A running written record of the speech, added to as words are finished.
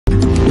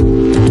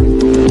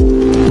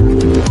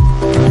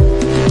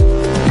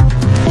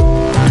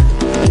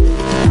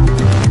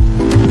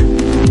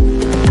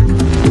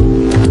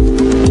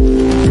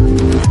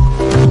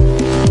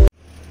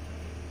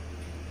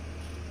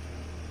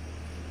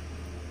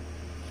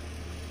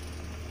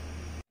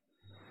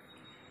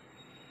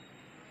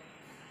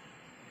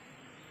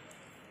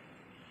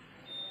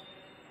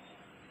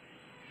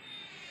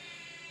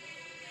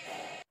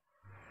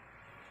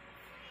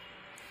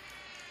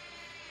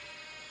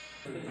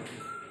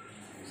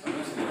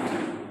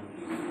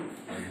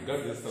మన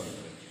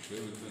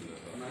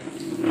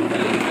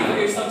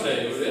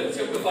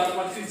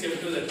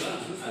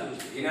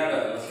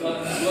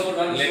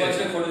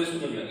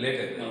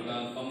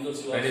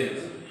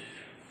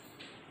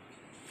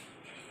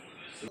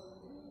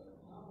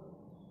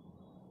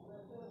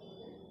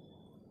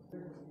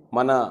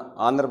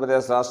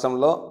ఆంధ్రప్రదేశ్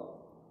రాష్ట్రంలో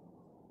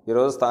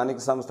ఈరోజు స్థానిక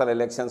సంస్థల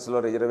ఎలక్షన్స్లో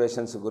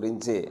రిజర్వేషన్స్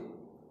గురించి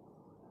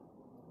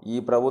ఈ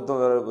ప్రభుత్వం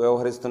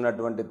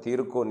వ్యవహరిస్తున్నటువంటి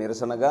తీరుకు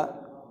నిరసనగా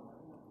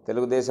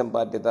తెలుగుదేశం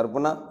పార్టీ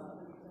తరఫున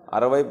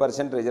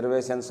 60%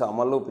 రిజర్వేషన్స్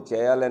అమలు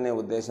చేయాలనే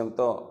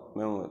ఉద్దేశంతో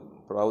మేము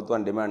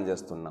ప్రభుత్వాన్ని డిమాండ్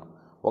చేస్తున్నాం.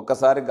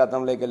 ఒక్కసారి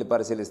గతంలోకి వెళ్ళి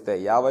పరిశీలిస్తే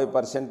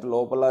 50%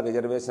 లోపల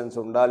రిజర్వేషన్స్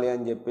ఉండాలి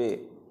అని చెప్పి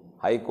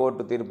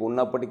హైకోర్టు తీర్పు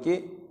ఉన్నప్పటికీ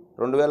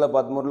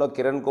 2013లో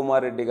కిరణ్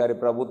కుమార్ రెడ్డి గారి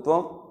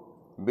ప్రభుత్వం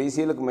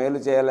బీసీలకు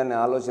మేలు చేయాలనే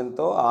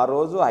ఆలోచనతో ఆ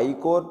రోజు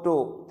హైకోర్టు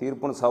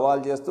తీర్పును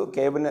సవాల్ చేస్తూ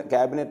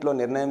క్యాబినెట్లో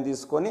నిర్ణయం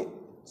తీసుకొని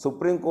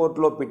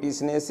సుప్రీంకోర్టులో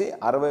పిటిషన్ వేసి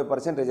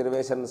 60%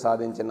 రిజర్వేషన్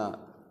సాధించిన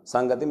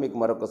సంగతి మీకు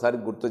మరొకసారి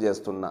గుర్తు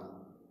చేస్తున్నా.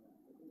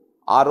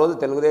 ఆ రోజు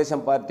తెలుగుదేశం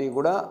పార్టీ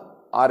కూడా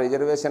ఆ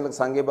రిజర్వేషన్లకు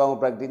సంఘీభావం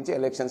ప్రకటించి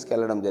ఎలక్షన్స్కి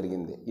వెళ్ళడం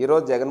జరిగింది.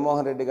 ఈరోజు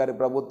జగన్మోహన్ రెడ్డి గారి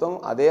ప్రభుత్వం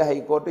అదే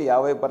హైకోర్టు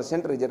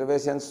 50%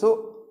 రిజర్వేషన్స్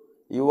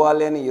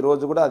ఇవ్వాలి అని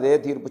ఈరోజు కూడా అదే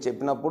తీర్పు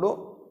చెప్పినప్పుడు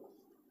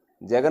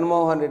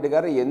జగన్మోహన్ రెడ్డి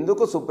గారు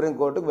ఎందుకు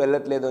సుప్రీంకోర్టుకు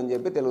వెళ్ళట్లేదు అని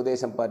చెప్పి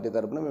తెలుగుదేశం పార్టీ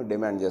తరఫున మేము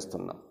డిమాండ్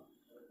చేస్తున్నాం.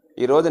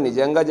 ఈరోజు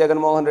నిజంగా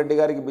జగన్మోహన్ రెడ్డి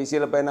గారికి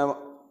బీసీల పైన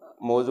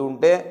మోజు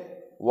ఉంటే,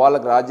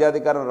 వాళ్ళకు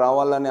రాజ్యాధికారం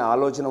రావాలనే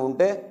ఆలోచన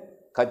ఉంటే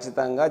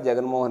ఖచ్చితంగా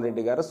జగన్మోహన్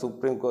రెడ్డి గారు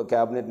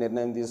క్యాబినెట్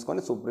నిర్ణయం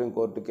తీసుకొని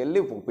సుప్రీంకోర్టుకి వెళ్ళి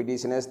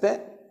పిటిషన్ వేస్తే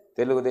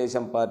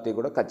తెలుగుదేశం పార్టీ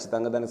కూడా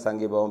ఖచ్చితంగా దానికి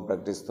సంఘీభావం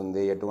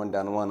ప్రకటిస్తుంది. ఎటువంటి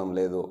అనుమానం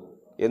లేదు.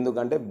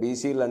 ఎందుకంటే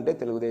బీసీలు అంటే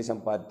తెలుగుదేశం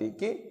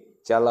పార్టీకి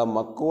చాలా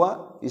మక్కువ,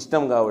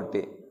 ఇష్టం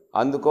కాబట్టి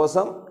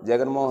అందుకోసం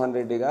జగన్మోహన్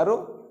రెడ్డి గారు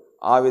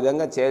ఆ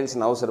విధంగా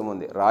చేయాల్సిన అవసరం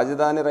ఉంది.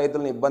 రాజధాని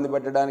రైతులను ఇబ్బంది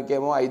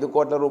పెట్టడానికేమో 5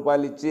 కోట్ల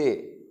రూపాయలు ఇచ్చి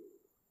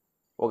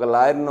ఒక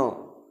లాయర్ను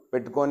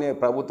పెట్టుకొని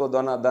ప్రభుత్వ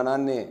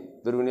ధనాన్ని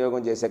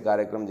దుర్వినియోగం చేసే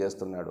కార్యక్రమం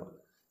చేస్తున్నాడు.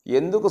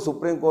 ఎందుకు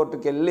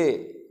సుప్రీంకోర్టుకి వెళ్ళి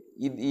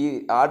ఈ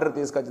ఆర్డర్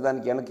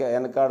తీసుకొచ్చడానికి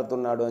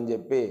వెనకాడుతున్నాడు అని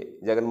చెప్పి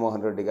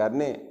జగన్మోహన్ రెడ్డి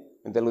గారిని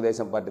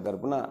తెలుగుదేశం పార్టీ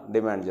తరఫున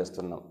డిమాండ్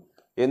చేస్తున్నాం.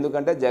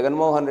 ఎందుకంటే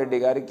జగన్మోహన్ రెడ్డి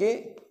గారికి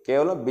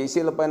కేవలం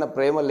బీసీల పైన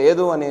ప్రేమ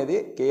లేదు అనేది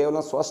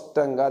కేవలం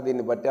స్పష్టంగా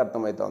దీన్ని బట్టి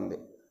అర్థమవుతోంది.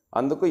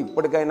 అందుకు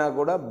ఇప్పటికైనా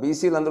కూడా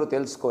బీసీలందరూ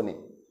తెలుసుకొని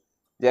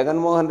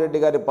జగన్మోహన్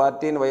రెడ్డి గారి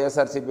పార్టీని,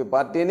 వైఎస్ఆర్సీపీ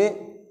పార్టీని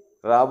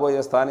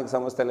రాబోయే స్థానిక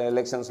సంస్థల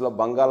ఎలక్షన్స్లో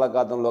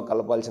బంగాళాఖాతంలో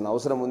కలపాల్సిన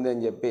అవసరం ఉంది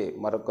అని చెప్పి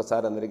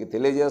మరొకసారి అందరికీ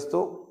తెలియజేస్తూ,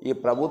 ఈ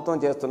ప్రభుత్వం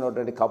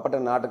చేస్తున్నటువంటి కపట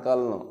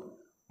నాటకాలను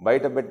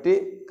బయటపెట్టి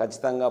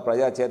ఖచ్చితంగా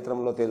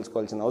ప్రజాక్షేత్రంలో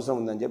తెలుసుకోవాల్సిన అవసరం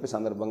ఉందని చెప్పి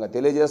సందర్భంగా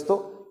తెలియజేస్తూ,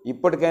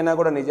 ఇప్పటికైనా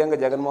కూడా నిజంగా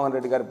జగన్మోహన్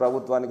రెడ్డి గారి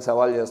ప్రభుత్వానికి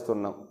సవాల్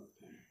చేస్తున్నాం.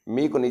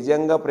 మీకు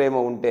నిజంగా ప్రేమ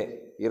ఉంటే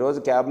ఈరోజు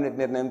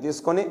క్యాబినెట్ నిర్ణయం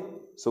తీసుకొని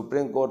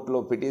సుప్రీంకోర్టులో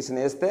పిటిషన్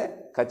వేస్తే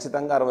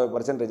ఖచ్చితంగా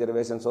 60%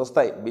 రిజర్వేషన్స్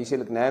వస్తాయి,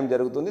 బీసీలకు న్యాయం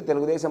జరుగుతుంది.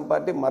 తెలుగుదేశం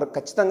పార్టీ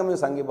ఖచ్చితంగా మేము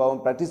సంఘీభావం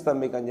ప్రకటిస్తాం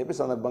మీకు అని చెప్పి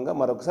సందర్భంగా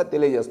మరొకసారి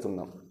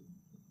తెలియజేస్తున్నాం.